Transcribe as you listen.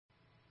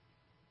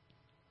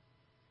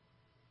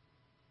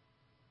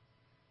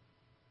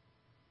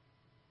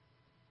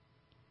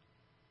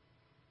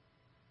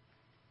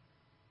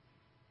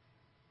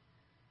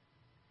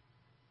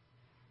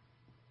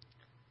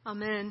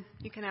Amen.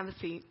 You can have a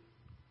seat.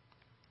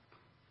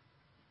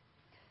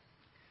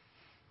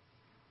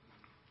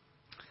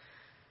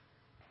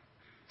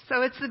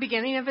 So it's the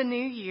beginning of a new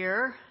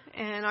year,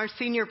 and our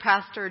senior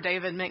pastor,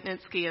 David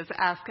Michnitsky, has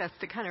asked us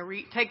to kind of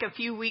take a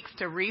few weeks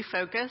to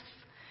refocus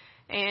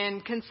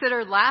and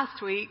consider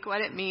last week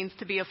what it means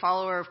to be a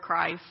follower of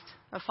Christ,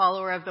 a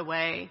follower of the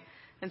way.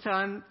 And so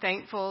I'm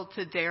thankful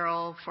to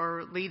Daryl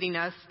for leading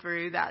us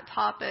through that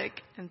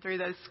topic and through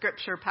those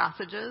scripture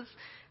passages.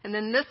 And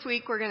then this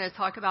week we're going to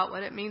talk about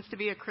what it means to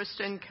be a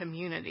Christian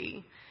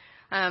community.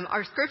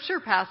 Our scripture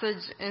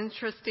passage,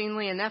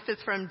 interestingly enough, is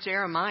from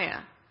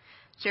Jeremiah.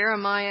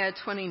 Jeremiah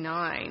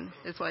 29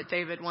 is what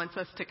David wants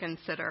us to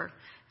consider.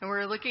 And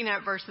we're looking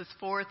at verses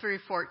 4 through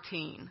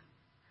 14.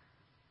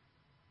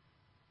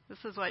 This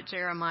is what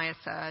Jeremiah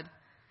said.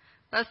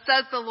 Thus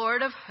says the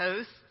Lord of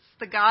hosts,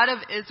 the God of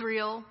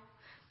Israel,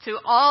 to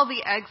all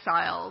the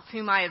exiles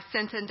whom I have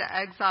sent into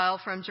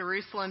exile from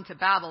Jerusalem to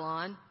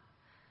Babylon,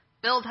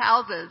 build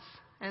houses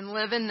and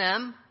live in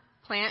them,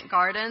 plant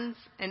gardens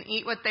and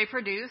eat what they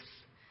produce,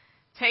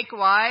 take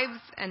wives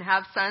and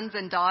have sons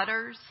and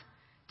daughters,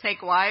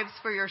 take wives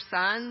for your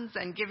sons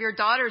and give your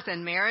daughters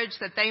in marriage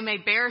that they may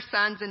bear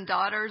sons and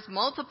daughters,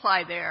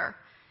 multiply there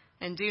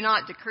and do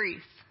not decrease.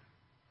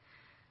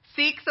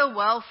 Seek the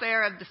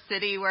welfare of the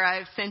city where I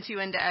have sent you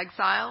into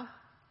exile.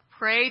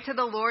 Pray to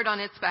the Lord on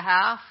its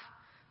behalf,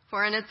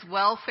 for in its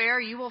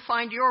welfare you will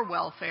find your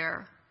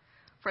welfare.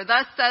 For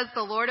thus says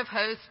the Lord of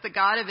hosts, the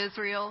God of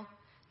Israel,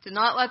 do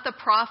not let the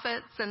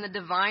prophets and the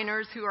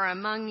diviners who are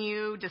among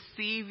you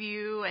deceive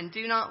you, and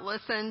do not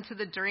listen to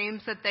the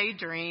dreams that they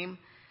dream.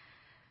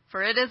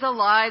 For it is a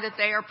lie that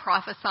they are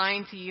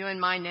prophesying to you in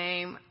my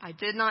name. I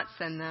did not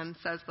send them,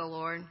 says the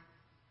Lord.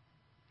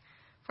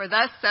 For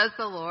thus says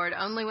the Lord,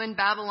 only when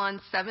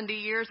Babylon's 70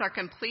 years are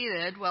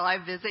completed will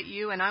I visit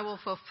you, and I will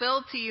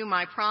fulfill to you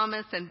my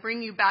promise and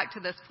bring you back to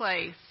this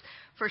place.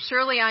 For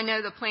surely I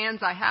know the plans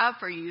I have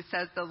for you,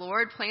 says the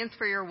Lord, plans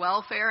for your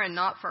welfare and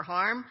not for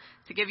harm,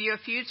 to give you a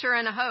future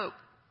and a hope.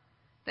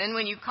 Then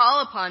when you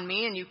call upon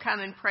me and you come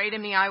and pray to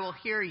me, I will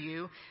hear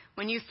you.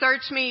 When you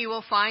search me, you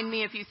will find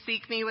me if you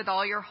seek me with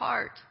all your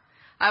heart.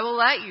 I will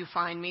let you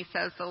find me,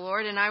 says the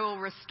Lord, and I will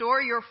restore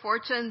your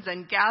fortunes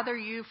and gather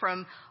you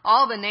from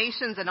all the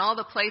nations and all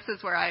the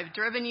places where I have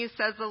driven you,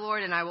 says the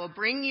Lord, and I will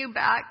bring you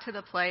back to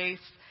the place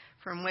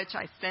from which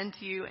I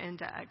sent you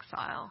into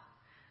exile.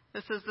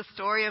 This is the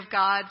story of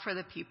God for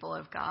the people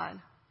of God.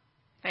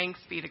 Thanks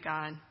be to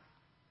God.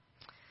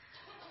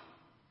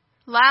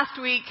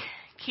 Last week,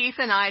 Keith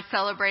and I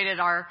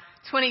celebrated our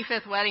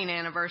 25th wedding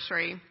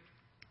anniversary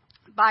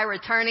by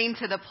returning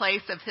to the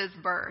place of his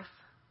birth.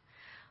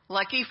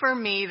 Lucky for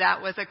me,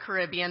 that was a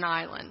Caribbean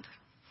island.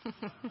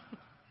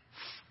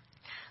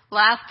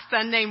 Last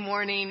Sunday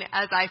morning,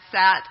 as I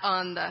sat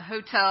on the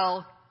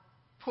hotel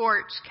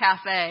porch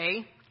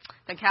cafe,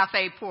 the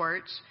cafe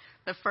porch,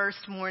 the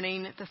first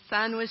morning, the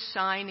sun was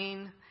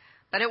shining,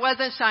 but it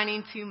wasn't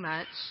shining too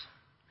much.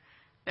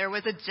 There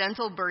was a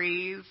gentle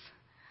breeze.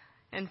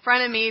 In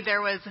front of me,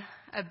 there was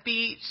a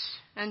beach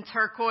and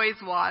turquoise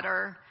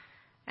water.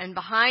 And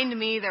behind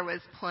me, there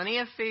was plenty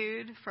of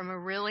food from a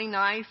really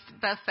nice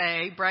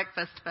buffet,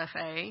 breakfast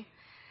buffet.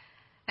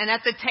 And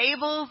at the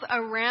tables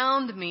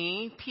around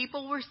me,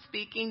 people were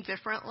speaking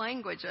different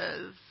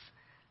languages.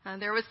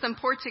 There was some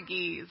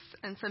Portuguese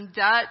and some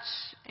Dutch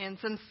and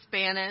some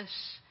Spanish.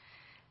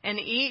 And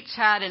each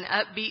had an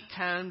upbeat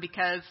tone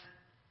because,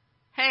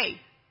 hey,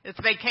 it's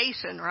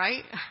vacation,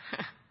 right?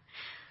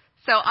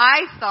 So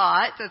I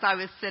thought, as I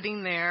was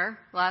sitting there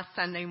last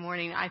Sunday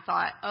morning, I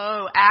thought,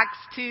 oh, Acts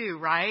 2,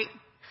 right?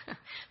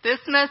 This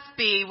must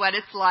be what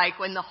it's like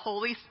when the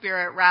Holy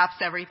Spirit wraps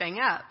everything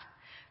up.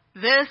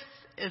 This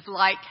is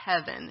like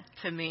heaven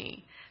to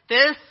me.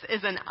 This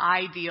is an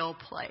ideal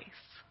place.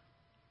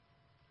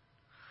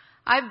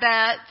 I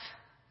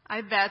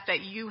bet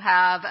that you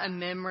have a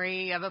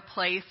memory of a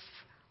place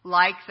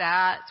like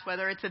that,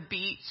 whether it's a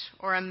beach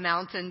or a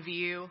mountain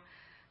view,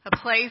 a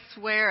place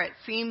where it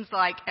seems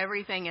like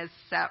everything is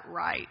set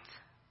right.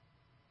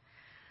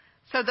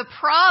 So the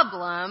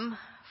problem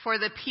for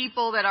the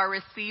people that are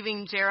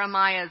receiving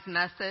Jeremiah's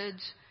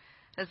message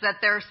is that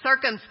their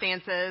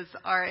circumstances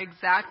are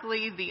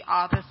exactly the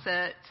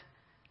opposite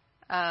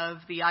of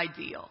the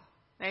ideal.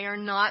 They are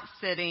not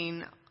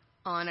sitting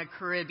on a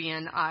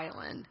Caribbean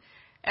island.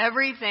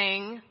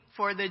 Everything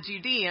for the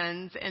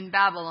Judeans in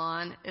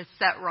Babylon is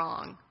set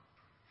wrong.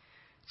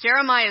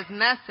 Jeremiah's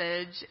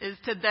message is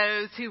to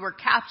those who were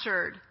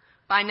captured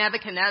by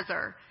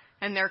Nebuchadnezzar,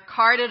 and they're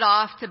carted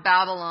off to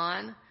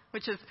Babylon,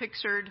 which is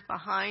pictured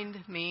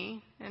behind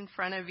me, in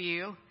front of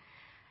you.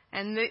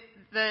 And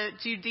the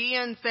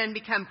Judeans then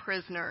become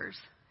prisoners.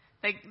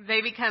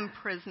 They become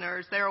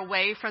prisoners. They're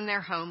away from their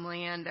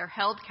homeland. They're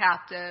held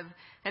captive,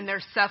 and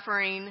they're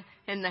suffering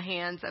in the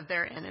hands of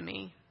their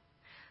enemy.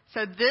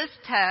 So this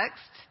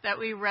text that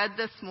we read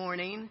this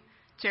morning,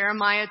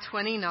 Jeremiah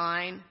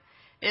 29,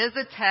 is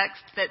a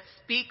text that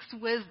speaks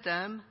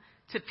wisdom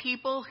to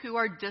people who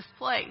are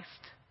displaced.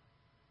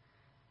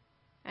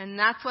 And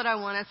that's what I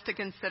want us to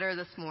consider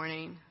this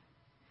morning.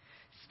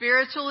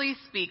 spiritually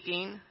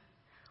speaking,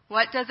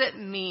 what does it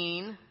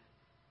mean?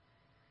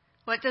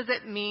 What does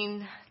it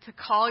mean to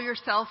call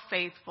yourself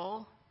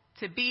faithful,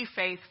 to be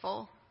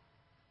faithful,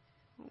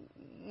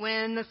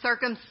 when the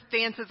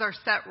circumstances are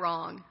set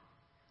wrong,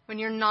 when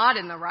you're not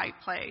in the right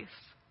place?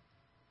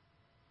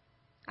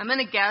 I'm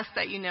going to guess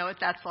that you know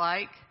what that's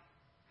like.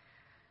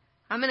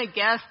 I'm going to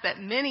guess that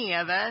many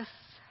of us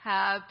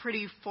have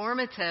pretty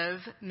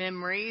formative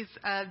memories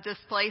of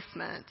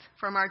displacement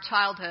from our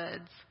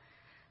childhoods,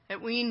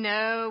 that we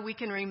know we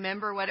can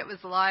remember what it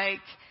was like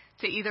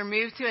to either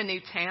move to a new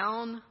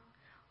town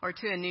or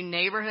to a new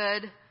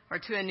neighborhood or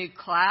to a new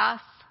class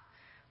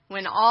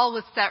when all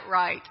was set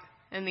right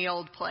in the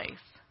old place.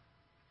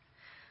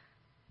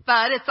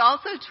 But it's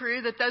also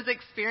true that those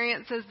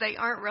experiences, they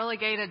aren't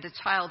relegated to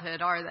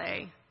childhood, are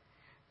they?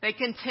 They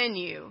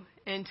continue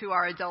into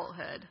our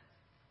adulthood.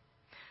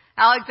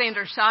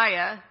 Alexander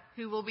Shaya,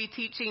 who will be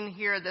teaching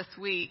here this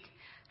week,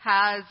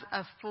 has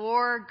a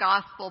 4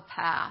 gospel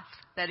path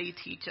that he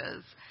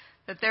teaches.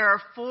 That there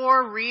are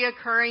 4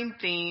 reoccurring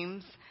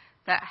themes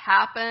that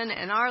happen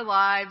in our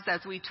lives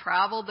as we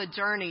travel the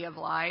journey of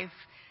life.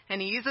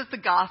 And he uses the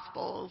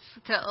Gospels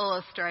to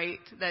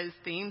illustrate those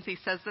themes. He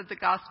says that the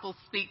Gospels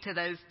speak to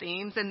those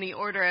themes in the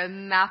order of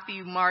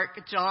Matthew,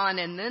 Mark, John,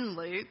 and then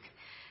Luke.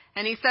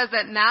 And he says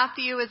that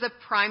Matthew is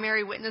a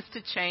primary witness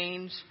to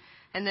change,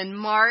 and then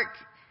Mark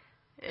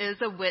is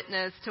a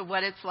witness to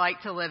what it's like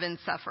to live in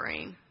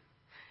suffering.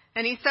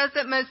 And he says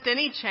that most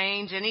any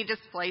change, any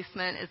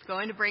displacement is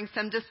going to bring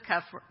some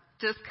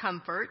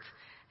discomfort.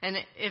 And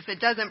if it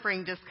doesn't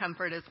bring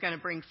discomfort, it's going to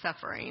bring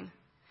suffering.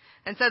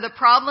 And so the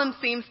problem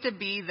seems to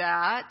be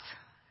that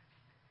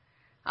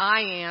I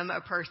am a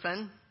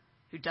person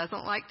who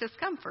doesn't like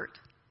discomfort.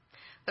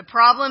 The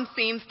problem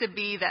seems to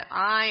be that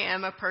I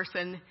am a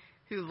person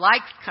who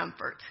likes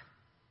comfort,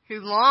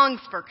 who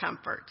longs for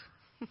comfort.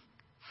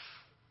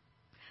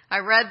 I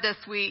read this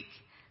week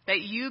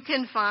that you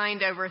can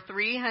find over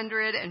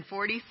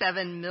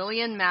 347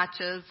 million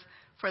matches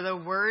for the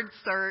word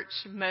search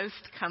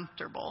most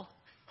comfortable.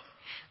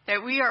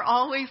 That we are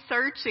always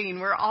searching,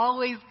 we're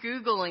always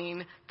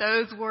Googling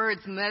those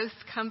words most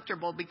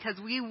comfortable because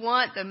we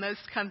want the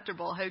most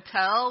comfortable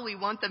hotel, we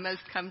want the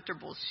most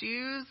comfortable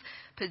shoes,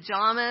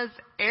 pajamas,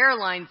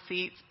 airline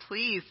seats.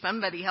 Please,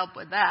 somebody help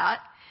with that.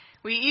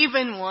 We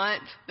even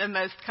want the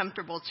most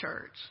comfortable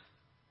church.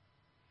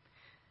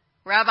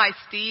 Rabbi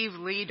Steve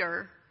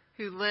Leder,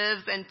 who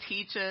lives and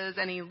teaches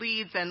and he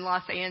leads in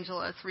Los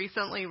Angeles,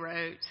 recently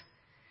wrote,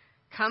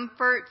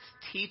 "Comfort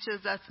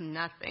teaches us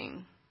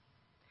nothing.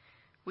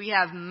 We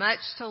have much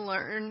to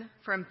learn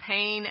from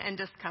pain and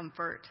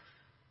discomfort.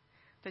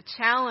 The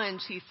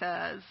challenge," he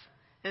says,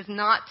 "is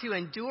not to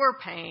endure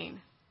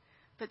pain,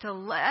 but to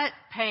let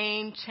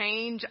pain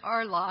change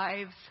our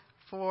lives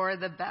for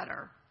the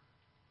better."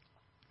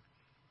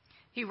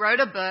 He wrote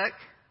a book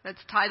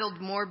that's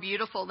titled More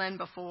Beautiful Than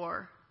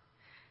Before.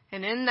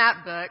 And in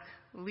that book,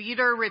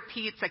 Leder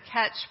repeats a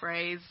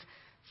catchphrase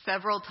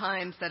several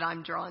times that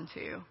I'm drawn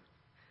to.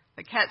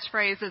 The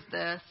catchphrase is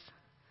this: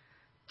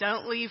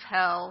 don't leave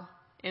hell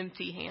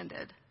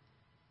empty-handed.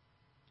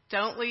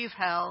 Don't leave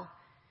hell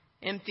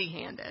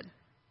empty-handed.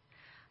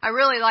 I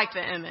really like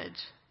the image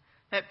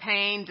that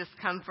pain,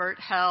 discomfort,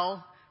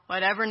 hell,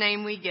 whatever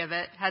name we give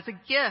it, has a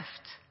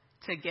gift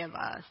to give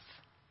us.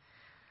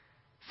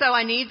 So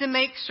I need to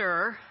make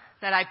sure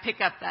that I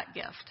pick up that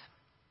gift.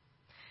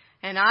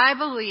 And I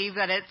believe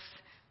that it's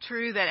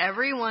true that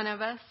every one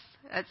of us,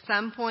 at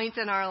some point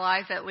in our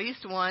life, at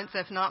least once,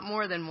 if not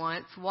more than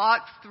once,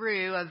 walks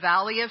through a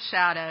valley of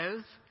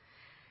shadows.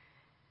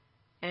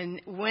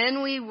 And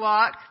when we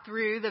walk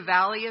through the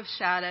valley of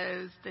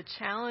shadows, the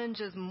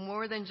challenge is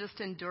more than just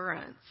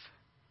endurance.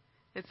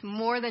 It's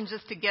more than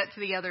just to get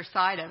to the other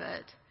side of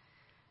it.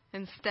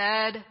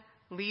 Instead,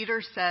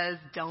 Leder says,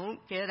 don't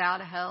get out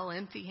of hell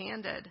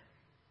empty-handed.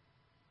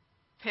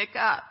 Pick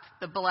up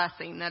the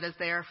blessing that is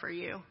there for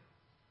you.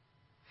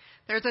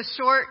 There's a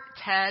short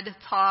TED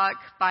talk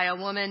by a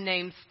woman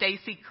named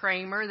Stacey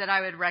Kramer that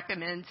I would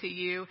recommend to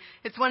you.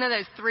 It's one of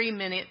those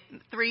 3-minute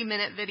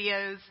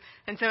videos,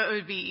 and so it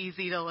would be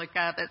easy to look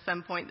up at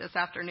some point this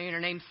afternoon. Her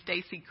name's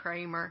Stacey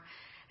Kramer.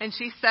 And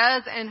she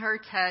says in her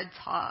TED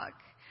talk,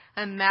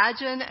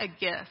 imagine a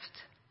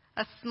gift,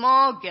 a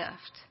small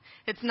gift.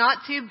 It's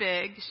not too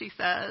big, she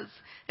says.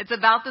 It's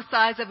about the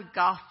size of a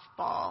golf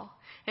ball.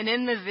 And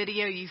in the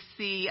video you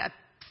see a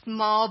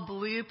small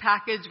blue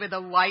package with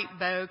a white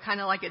bow,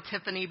 kind of like a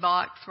Tiffany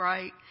box,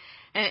 right?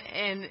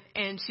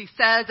 And she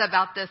says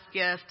about this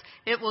gift,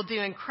 it will do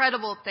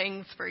incredible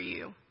things for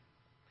you.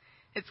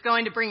 It's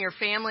going to bring your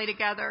family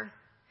together.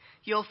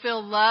 You'll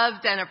feel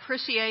loved and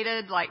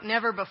appreciated like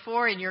never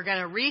before, and you're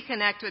going to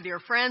reconnect with your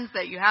friends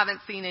that you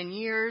haven't seen in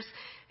years.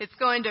 It's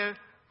going to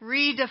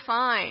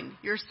redefine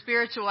your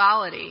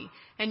spirituality,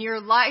 and your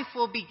life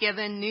will be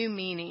given new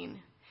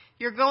meaning.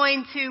 You're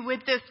going to,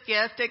 with this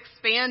gift,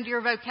 expand your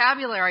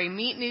vocabulary,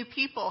 meet new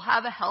people,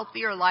 have a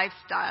healthier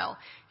lifestyle.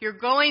 You're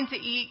going to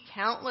eat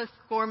countless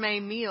gourmet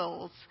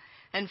meals,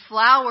 and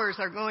flowers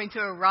are going to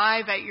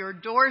arrive at your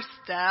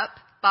doorstep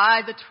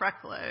by the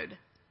truckload.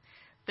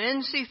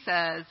 Then she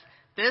says,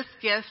 "This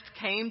gift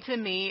came to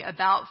me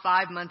about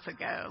 5 months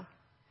ago.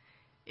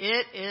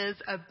 It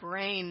is a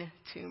brain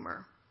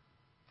tumor.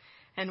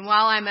 And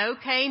while I'm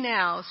okay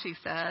now," she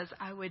says,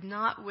 "I would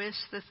not wish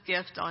this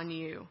gift on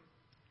you.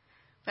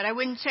 But I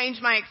wouldn't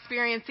change my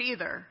experience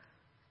either,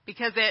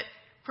 because it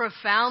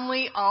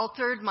profoundly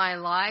altered my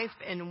life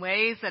in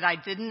ways that I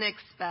didn't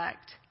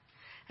expect."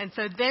 And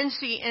so then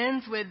she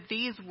ends with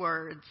these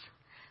words: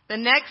 "The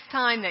next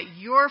time that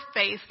you're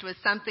faced with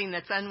something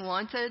that's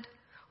unwanted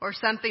or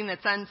something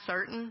that's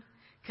uncertain,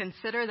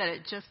 consider that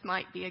it just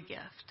might be a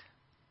gift."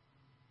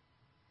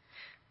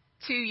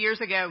 2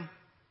 years ago,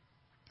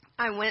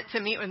 I went to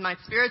meet with my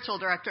spiritual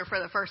director for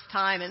the first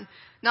time, and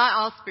not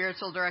all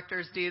spiritual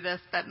directors do this,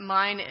 but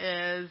mine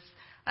is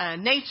a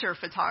nature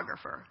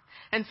photographer.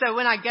 And so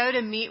when I go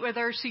to meet with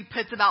her, she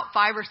puts about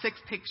 5 or 6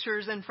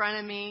 pictures in front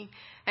of me,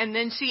 and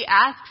then she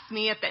asks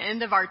me at the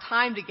end of our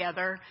time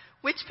together,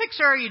 "Which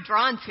picture are you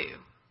drawn to?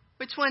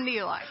 Which one do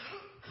you like?"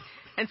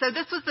 And so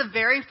this was the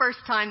very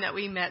first time that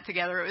we met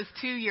together. It was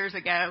 2 years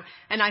ago,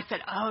 and I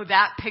said, "Oh,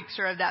 that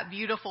picture of that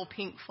beautiful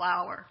pink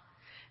flower."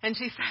 And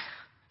she said,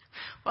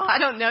 "Well, I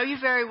don't know you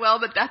very well,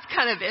 but that's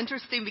kind of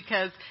interesting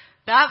because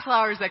that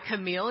flower is a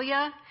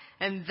camellia,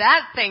 and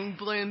that thing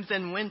blooms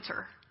in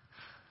winter."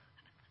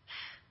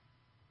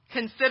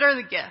 Consider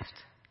the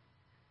gift.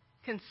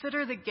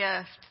 Consider the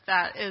gift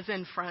that is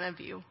in front of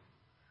you.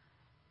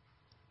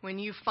 When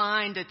you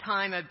find a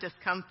time of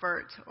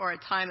discomfort or a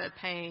time of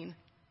pain.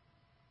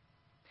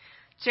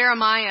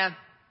 Jeremiah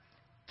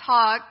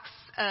talks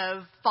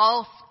of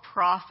false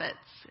prophets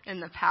in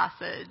the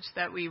passage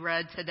that we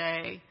read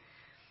today.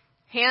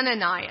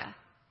 Hananiah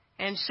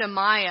and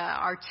Shemaiah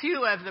are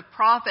 2 of the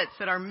prophets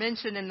that are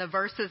mentioned in the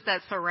verses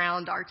that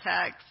surround our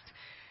text.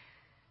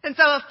 And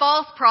so a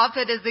false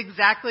prophet is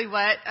exactly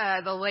what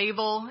the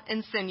label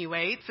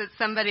insinuates. It's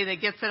somebody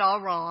that gets it all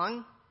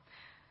wrong.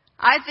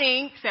 I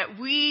think that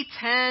we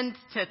tend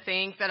to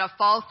think that a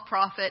false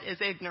prophet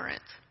is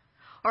ignorant,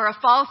 or a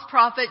false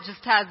prophet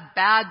just has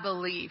bad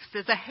beliefs,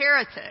 is a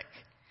heretic.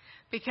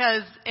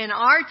 Because in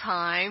our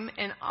time,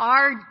 in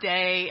our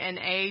day and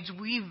age,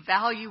 we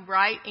value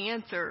right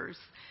answers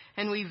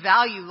and we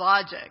value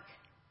logic.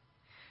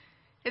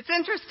 It's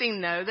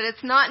interesting, though, that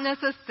it's not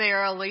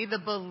necessarily the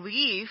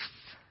beliefs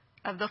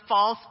of the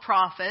false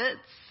prophets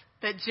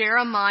that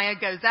Jeremiah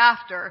goes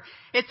after.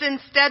 It's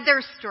instead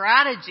their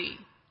strategy.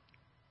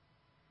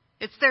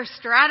 It's their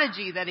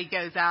strategy that he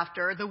goes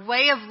after, the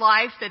way of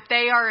life that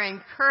they are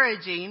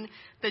encouraging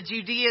the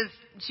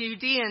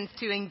Judeans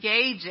to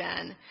engage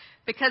in.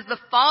 Because the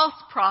false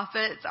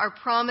prophets are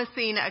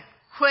promising a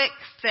quick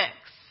fix.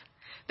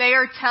 They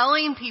are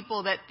telling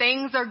people that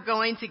things are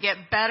going to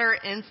get better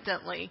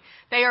instantly.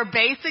 They are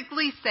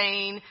basically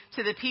saying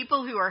to the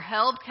people who are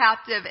held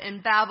captive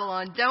in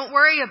Babylon, "Don't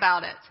worry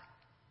about it.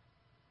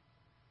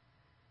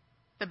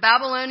 The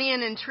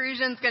Babylonian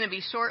intrusion is going to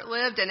be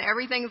short-lived and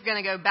everything's going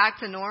to go back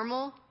to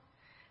normal."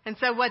 And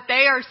so what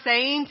they are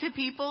saying to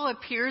people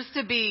appears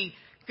to be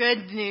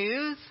good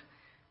news.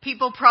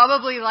 People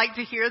probably like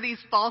to hear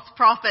these false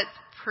prophets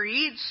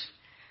preach.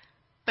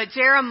 But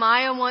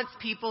Jeremiah wants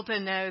people to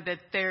know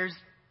that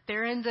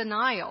they're in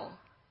denial.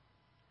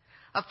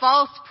 A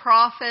false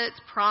prophet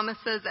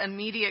promises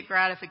immediate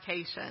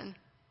gratification.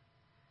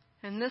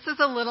 And this is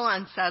a little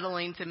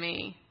unsettling to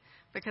me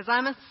because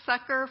I'm a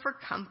sucker for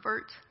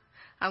comfort.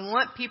 I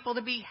want people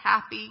to be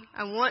happy.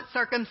 I want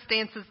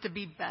circumstances to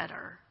be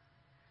better.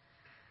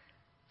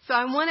 So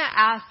I want to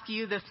ask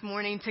you this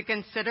morning to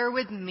consider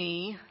with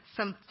me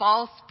some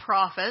false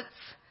prophets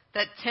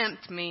that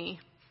tempt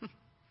me.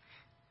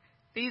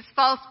 These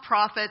false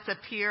prophets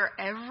appear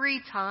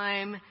every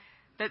time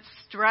that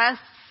stress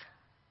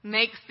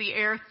makes the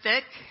air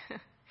thick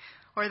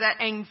or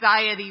that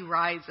anxiety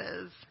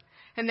rises.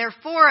 And there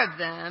are 4 of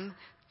them.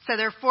 So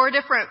there are 4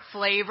 different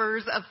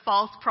flavors of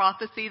false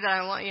prophecy that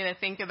I want you to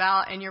think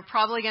about, and you're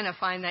probably going to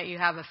find that you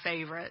have a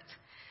favorite.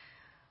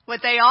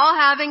 What they all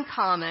have in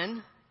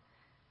common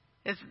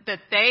is that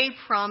they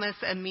promise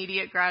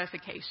immediate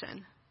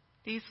gratification.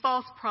 These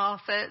false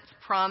prophets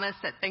promise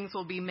that things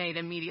will be made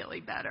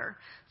immediately better.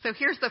 So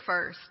here's the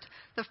first.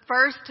 The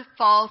first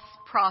false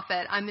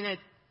prophet I'm going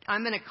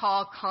to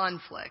call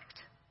conflict.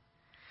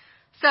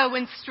 So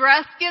when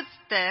stress gets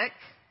thick,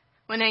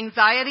 when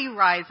anxiety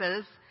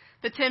rises,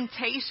 the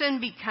temptation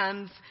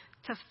becomes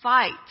to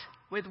fight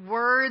with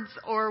words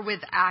or with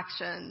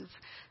actions.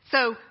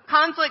 So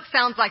conflict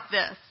sounds like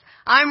this: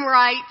 I'm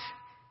right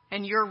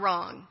and you're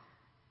wrong.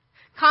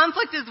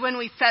 Conflict is when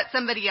we set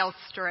somebody else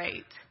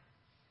straight.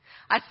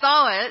 I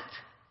saw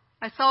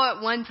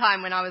it one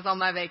time when I was on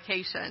my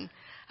vacation.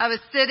 I was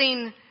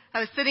sitting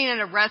in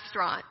a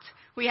restaurant.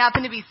 We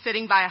happened to be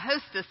sitting by a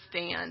hostess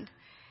stand.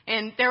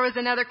 And there was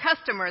another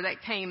customer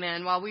that came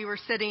in while we were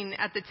sitting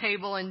at the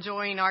table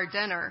enjoying our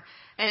dinner.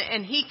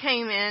 And he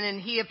came in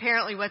and he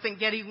apparently wasn't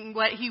getting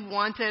what he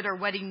wanted or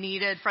what he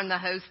needed from the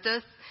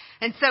hostess.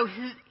 And so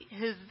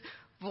his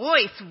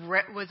voice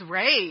was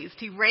raised.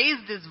 He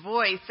raised his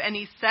voice and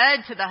he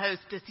said to the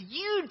hostess,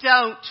 "You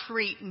don't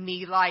treat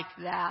me like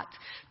that.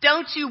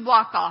 Don't you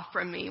walk off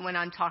from me when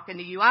I'm talking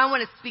to you. I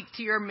want to speak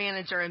to your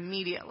manager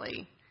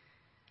immediately."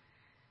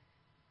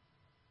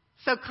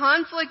 So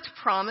conflict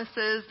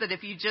promises that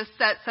if you just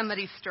set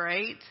somebody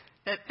straight,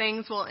 that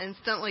things will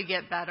instantly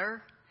get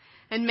better.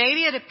 And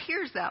maybe it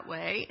appears that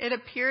way. It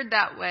appeared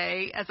that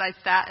way as I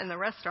sat in the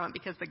restaurant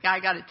because the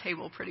guy got a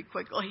table pretty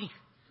quickly.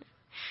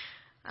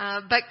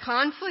 But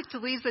conflict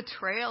leaves a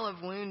trail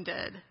of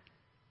wounded.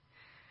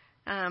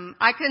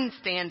 I couldn't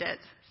stand it.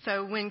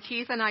 So when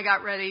Keith and I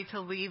got ready to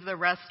leave the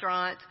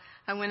restaurant,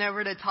 I went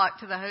over to talk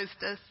to the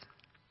hostess.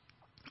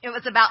 It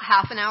was about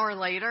half an hour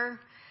later,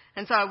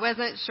 and so I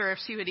wasn't sure if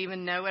she would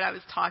even know what I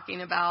was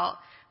talking about.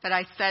 But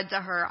I said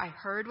to her, "I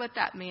heard what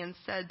that man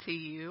said to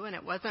you, and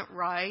it wasn't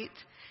right."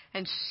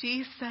 And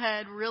she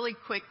said really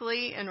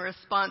quickly in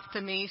response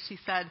to me, she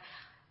said,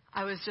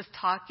 "I was just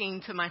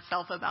talking to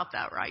myself about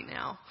that right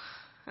now."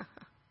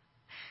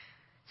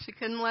 She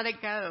couldn't let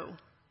it go.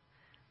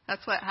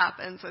 That's what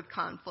happens with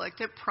conflict.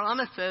 It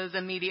promises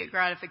immediate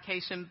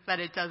gratification, but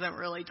it doesn't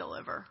really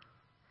deliver.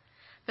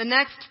 The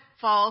next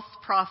false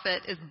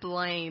prophet is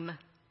blame.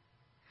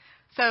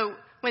 So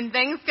when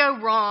things go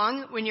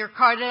wrong, when you're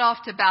carted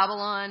off to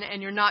Babylon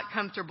and you're not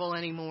comfortable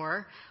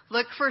anymore,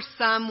 look for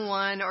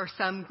someone or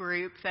some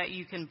group that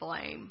you can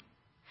blame.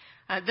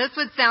 This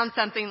would sound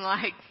something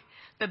like,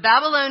 "The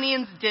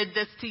Babylonians did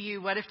this to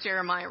you." What if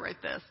Jeremiah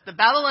wrote this? "The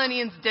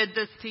Babylonians did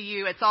this to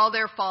you. It's all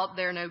their fault.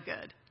 They're no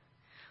good."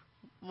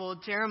 Well,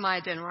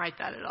 Jeremiah didn't write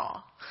that at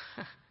all.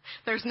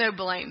 There's no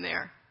blame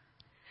there.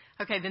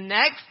 Okay, the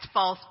next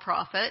false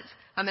prophet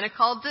I'm going to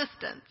call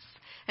distance.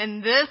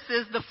 And this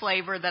is the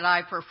flavor that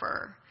I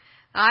prefer.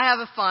 I have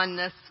a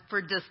fondness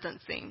for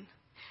distancing.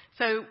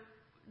 So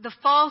the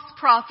false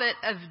prophet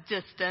of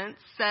distance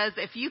says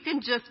if you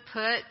can just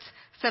put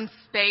some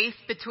space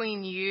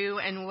between you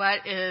and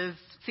what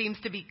seems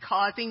to be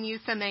causing you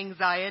some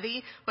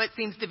anxiety, what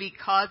seems to be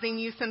causing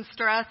you some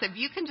stress, if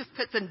you can just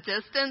put some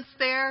distance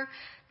there,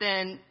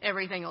 then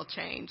everything will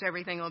change.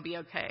 Everything will be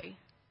okay.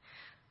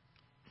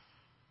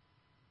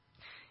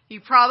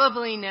 You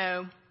probably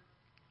know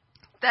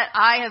that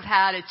I have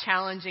had a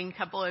challenging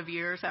couple of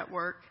years at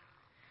work.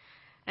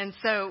 And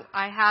so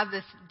I have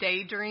this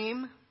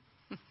daydream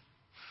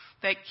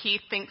that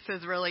Keith thinks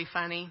is really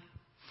funny.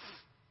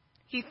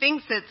 He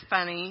thinks it's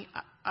funny,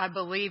 I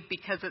believe,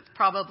 because it's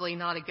probably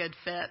not a good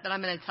fit, but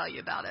I'm going to tell you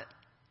about it.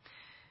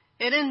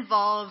 It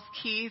involves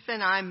Keith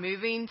and I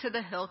moving to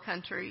the hill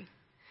country,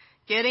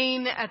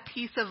 getting a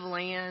piece of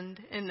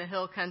land in the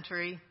hill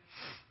country,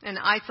 an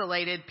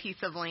isolated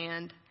piece of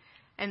land,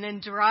 and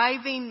then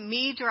driving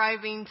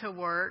to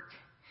work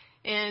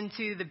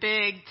into the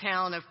big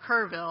town of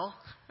Kerrville,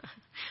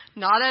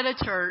 not at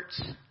a church,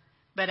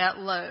 but at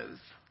Lowe's.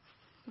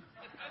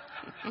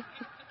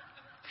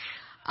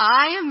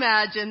 I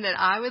imagine that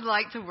I would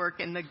like to work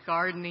in the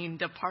gardening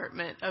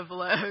department of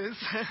Lowe's,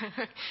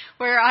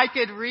 where I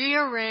could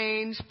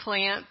rearrange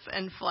plants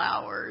and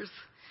flowers.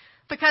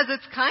 Because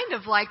it's kind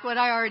of like what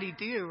I already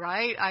do,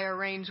 right? I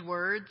arrange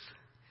words.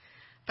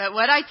 But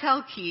what I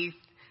tell Keith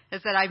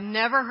is that I've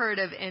never heard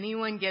of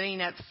anyone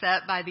getting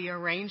upset by the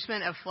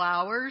arrangement of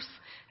flowers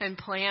and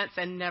plants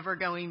and never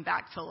going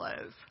back to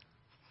Lowe's.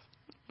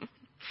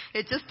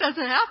 It just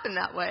doesn't happen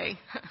that way.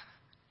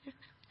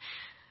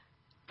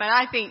 But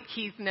I think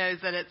Keith knows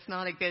that it's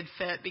not a good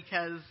fit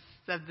because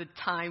of the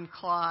time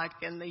clock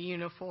and the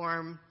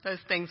uniform. Those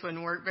things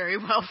wouldn't work very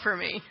well for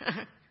me.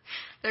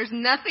 There's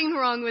nothing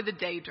wrong with a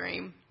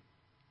daydream.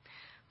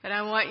 But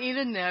I want you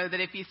to know that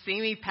if you see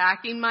me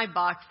packing my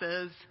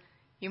boxes,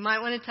 you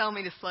might want to tell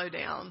me to slow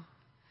down.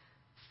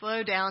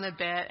 Slow down a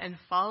bit and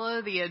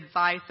follow the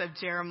advice of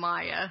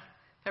Jeremiah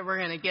that we're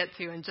going to get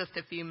to in just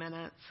a few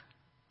minutes.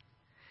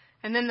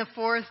 And then the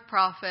fourth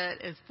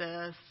prophet is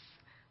this.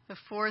 The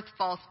fourth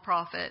false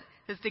prophet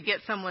is to get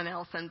someone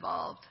else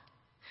involved.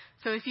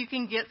 So if you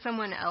can get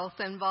someone else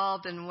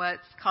involved in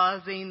what's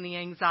causing the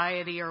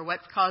anxiety or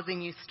what's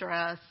causing you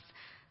stress,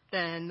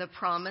 then the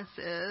promise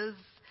is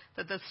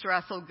that the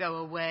stress will go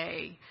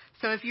away.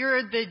 So if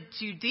you're the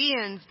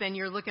Judeans, then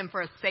you're looking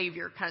for a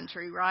savior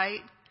country,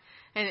 right?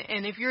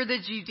 And if you're the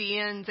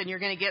Judeans and you're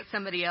going to get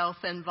somebody else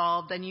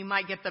involved, then you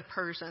might get the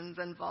Persians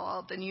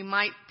involved. And you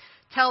might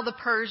tell the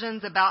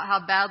Persians about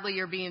how badly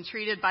you're being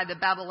treated by the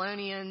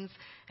Babylonians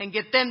and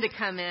get them to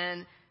come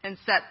in and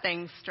set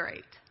things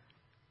straight.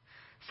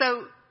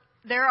 So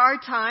there are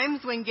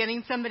times when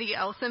getting somebody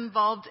else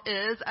involved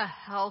is a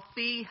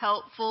healthy,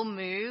 helpful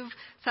move.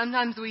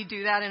 Sometimes we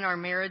do that in our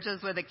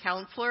marriages with a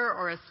counselor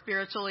or a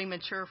spiritually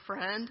mature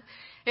friend.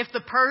 If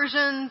the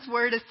Persians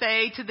were to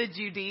say to the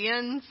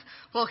Judeans,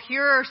 well,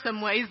 here are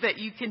some ways that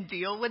you can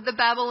deal with the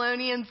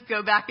Babylonians,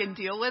 go back and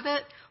deal with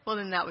it, well,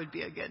 then that would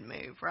be a good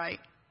move, right?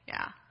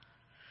 Yeah.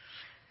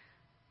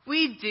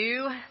 We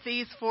do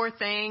these four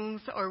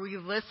things, or we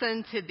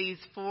listen to these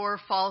four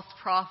false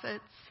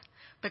prophets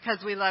because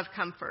we love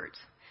comfort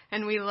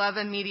and we love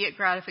immediate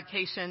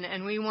gratification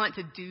and we want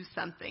to do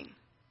something.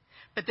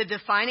 But the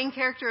defining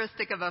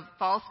characteristic of a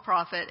false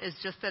prophet is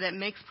just that it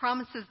makes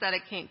promises that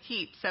it can't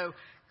keep. So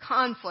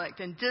conflict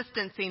and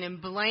distancing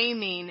and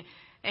blaming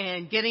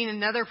and getting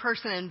another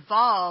person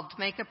involved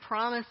make a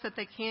promise that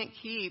they can't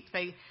keep.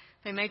 They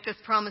make this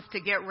promise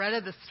to get rid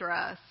of the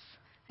stress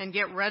and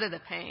get rid of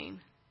the pain.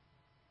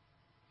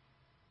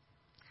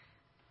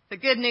 The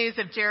good news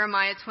of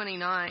Jeremiah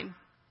 29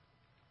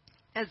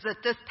 is that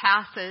this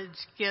passage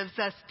gives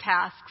us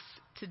tasks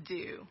to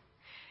do.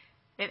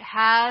 It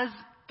has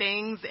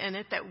things in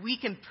it that we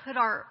can put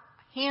our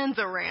hands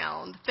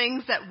around,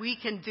 things that we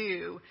can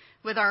do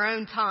with our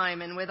own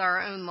time and with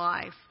our own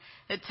life.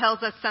 It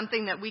tells us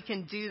something that we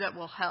can do that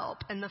will help.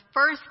 And the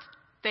first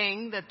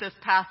thing that this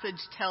passage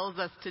tells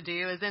us to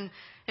do is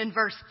in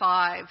verse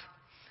 5.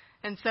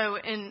 And so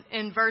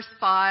in verse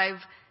 5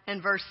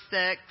 and verse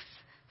 6,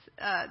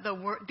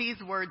 these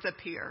words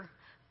appear: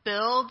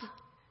 build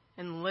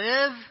and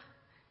live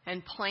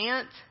and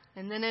plant.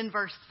 And then in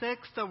verse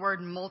 6, the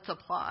word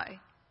multiply.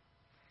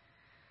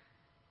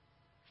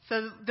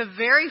 So the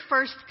very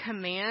first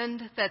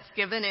command that's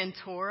given in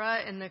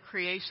Torah in the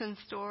creation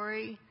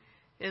story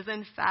is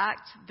in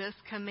fact this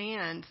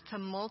command to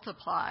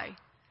multiply,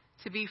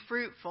 to be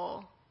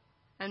fruitful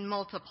and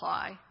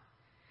multiply.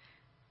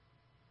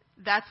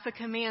 That's the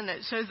command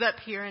that shows up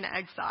here in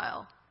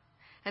exile.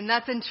 And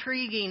that's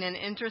intriguing and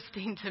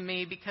interesting to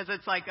me because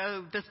it's like,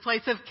 oh, this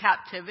place of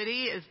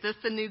captivity, is this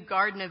the new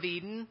Garden of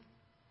Eden?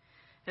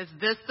 Is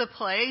this the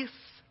place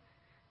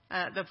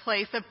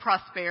of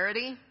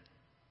prosperity?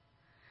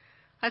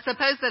 I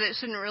suppose that it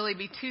shouldn't really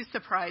be too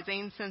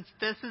surprising since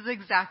this is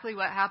exactly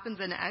what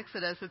happens in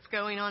Exodus. It's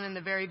going on in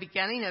the very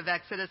beginning of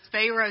Exodus.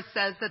 Pharaoh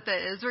says that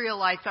the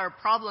Israelites are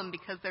a problem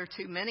because there are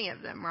too many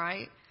of them,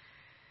 right?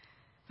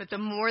 But the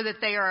more that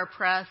they are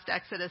oppressed,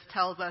 Exodus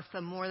tells us,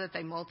 the more that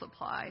they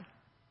multiply.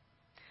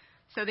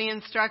 So the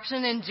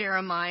instruction in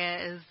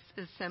Jeremiah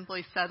is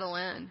simply settle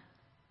in.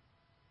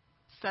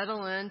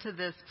 Settle into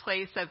this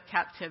place of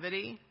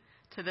captivity,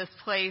 to this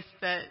place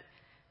that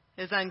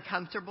is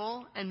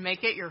uncomfortable, and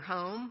make it your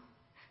home.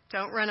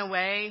 Don't run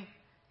away.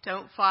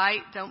 Don't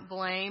fight. Don't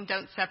blame.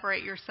 Don't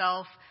separate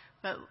yourself.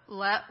 But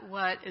let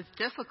what is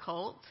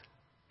difficult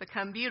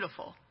become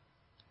beautiful.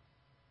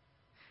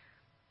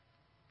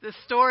 The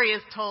story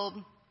is told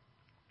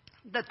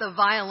that the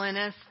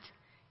violinist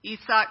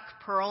Isaac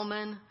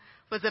Perlman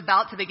was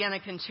about to begin a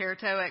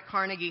concerto at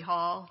Carnegie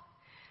Hall.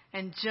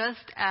 And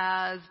just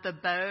as the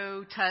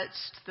bow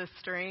touched the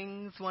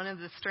strings, one of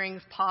the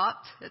strings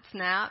popped. It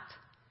snapped.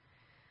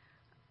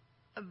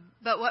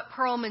 But what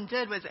Perlman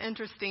did was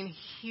interesting.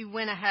 He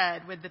went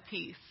ahead with the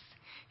piece.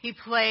 He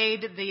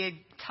played the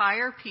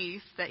entire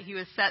piece that he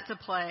was set to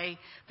play,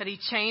 but he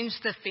changed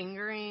the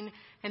fingering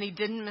and he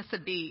didn't miss a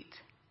beat.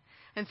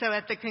 And so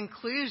at the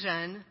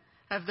conclusion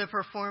of the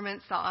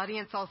performance, the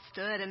audience all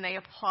stood and they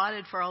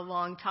applauded for a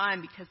long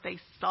time because they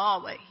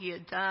saw what he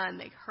had done.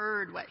 They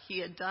heard what he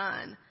had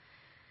done.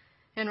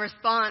 In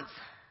response,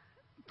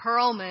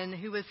 Perlman,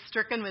 who was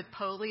stricken with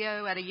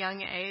polio at a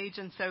young age,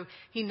 and so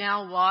he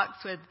now walks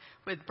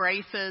with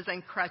braces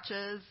and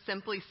crutches,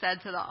 simply said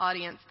to the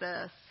audience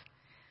this: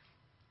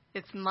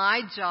 "It's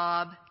my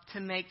job to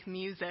make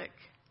music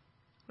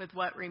with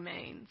what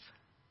remains."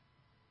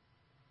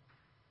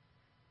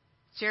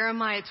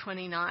 Jeremiah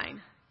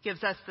 29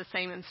 gives us the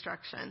same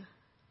instruction.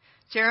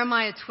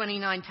 Jeremiah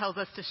 29 tells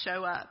us to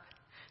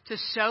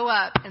show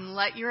up and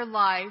let your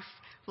life,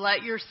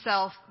 let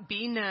yourself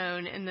be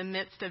known in the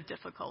midst of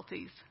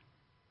difficulties.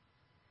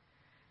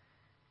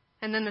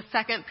 And then the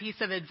second piece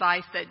of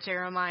advice that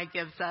Jeremiah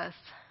gives us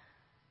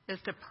is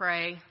to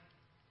pray.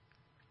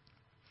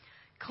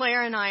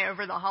 Claire and I,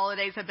 over the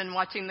holidays, have been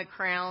watching The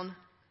Crown,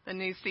 the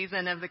new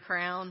season of The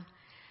Crown.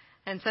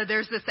 And so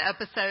there's this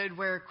episode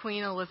where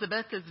Queen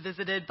Elizabeth is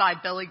visited by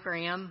Billy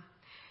Graham.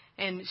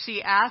 And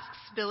she asks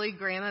Billy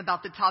Graham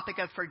about the topic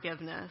of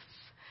forgiveness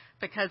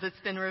because it's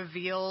been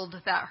revealed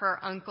that her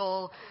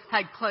uncle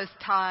had close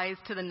ties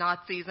to the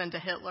Nazis and to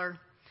Hitler.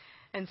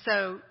 And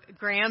so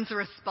Graham's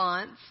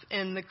response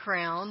in The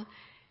Crown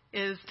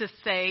is to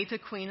say to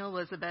Queen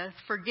Elizabeth,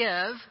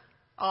 forgive,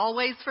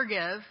 always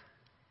forgive.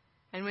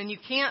 And when you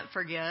can't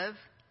forgive,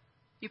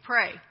 you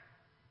pray.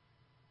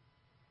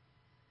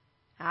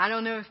 I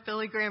don't know if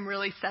Billy Graham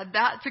really said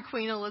that to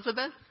Queen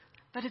Elizabeth,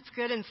 but it's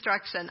good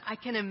instruction. I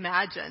can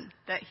imagine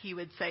that he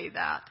would say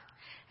that.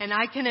 And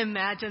I can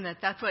imagine that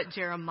that's what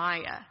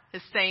Jeremiah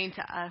is saying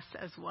to us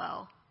as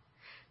well.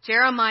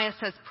 Jeremiah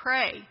says,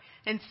 pray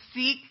and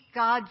seek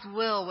God's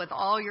will with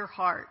all your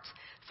heart.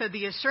 So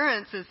the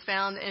assurance is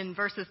found in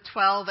verses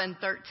 12 and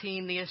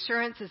 13. The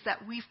assurance is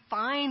that we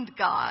find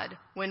God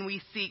when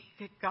we seek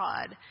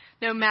God.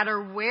 No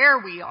matter where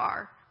we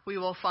are, we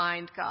will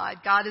find God.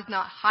 God is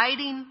not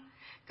hiding.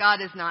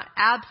 God is not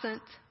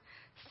absent.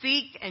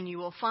 Seek and you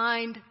will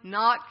find.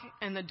 Knock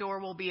and the door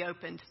will be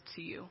opened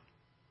to you.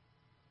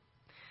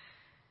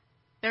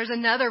 There's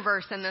another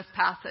verse in this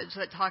passage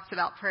that talks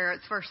about prayer.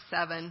 It's verse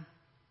 7.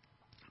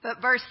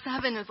 But verse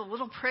 7 is a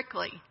little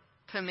prickly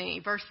to me.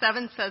 Verse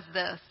 7 says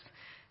this: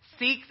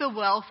 Seek the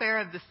welfare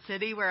of the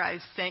city where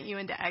I've sent you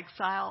into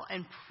exile,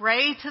 and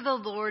pray to the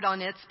Lord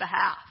on its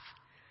behalf.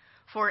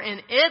 For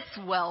in its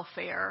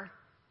welfare,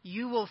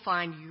 you will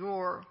find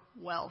your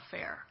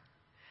welfare.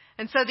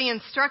 And so the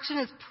instruction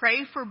is pray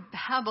for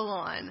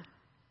Babylon.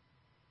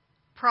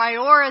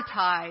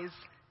 Prioritize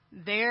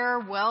their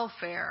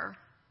welfare.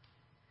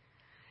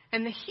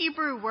 And the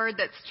Hebrew word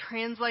that's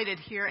translated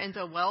here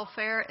into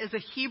welfare is a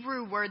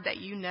Hebrew word that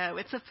you know.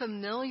 It's a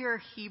familiar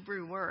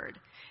Hebrew word.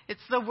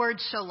 It's the word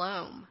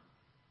shalom.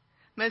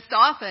 Most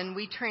often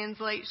we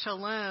translate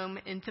shalom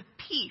into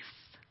peace.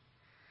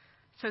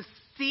 So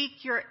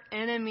seek your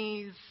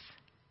enemy's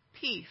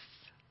peace.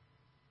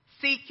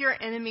 Seek your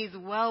enemy's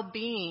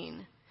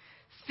well-being.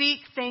 Seek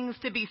things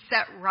to be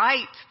set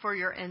right for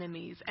your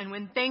enemies. And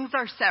when things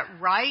are set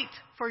right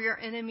for your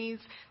enemies,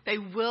 they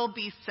will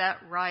be set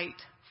right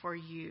for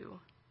you.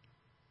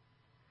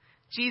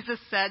 Jesus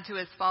said to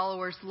his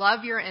followers,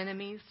 love your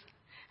enemies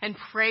and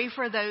pray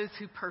for those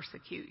who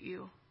persecute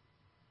you.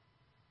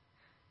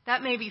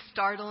 That may be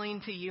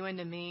startling to you and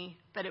to me,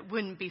 but it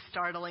wouldn't be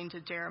startling to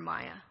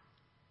Jeremiah.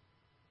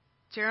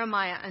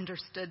 Jeremiah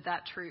understood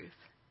that truth.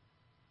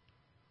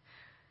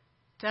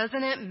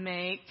 Doesn't it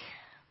make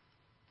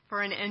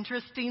for an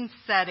interesting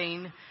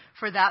setting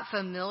for that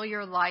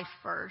familiar life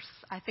verse?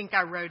 I think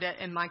I wrote it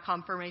in my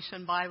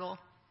confirmation Bible.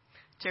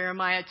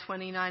 Jeremiah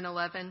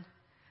 29:11.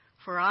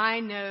 For I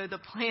know the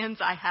plans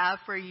I have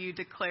for you,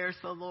 declares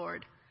the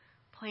Lord.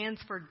 Plans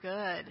for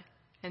good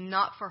and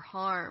not for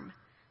harm,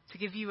 to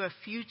give you a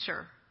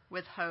future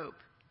with hope.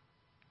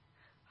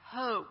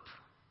 Hope.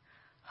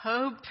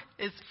 Hope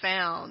is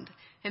found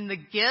in the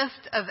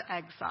gift of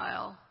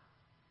exile.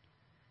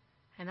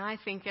 And I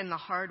think in the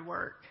hard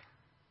work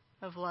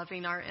of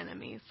loving our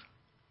enemies.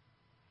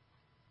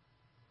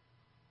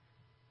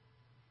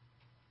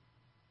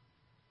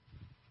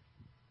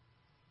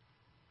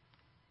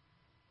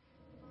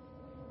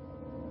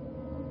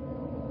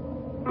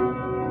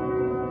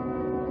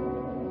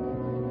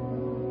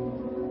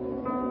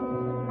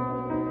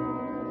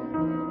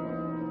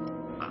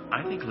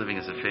 I think living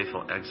as a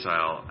faithful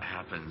exile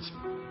happens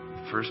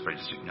first by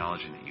just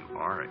acknowledging that you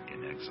are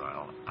in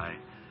exile.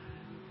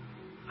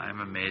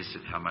 I'm amazed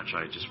at how much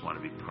I just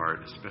want to be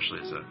part,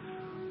 especially as a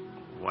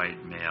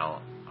white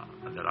male,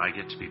 that I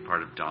get to be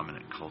part of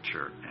dominant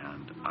culture,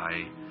 and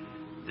I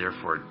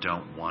therefore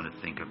don't want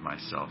to think of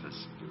myself as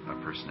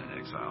a person in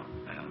exile.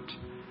 And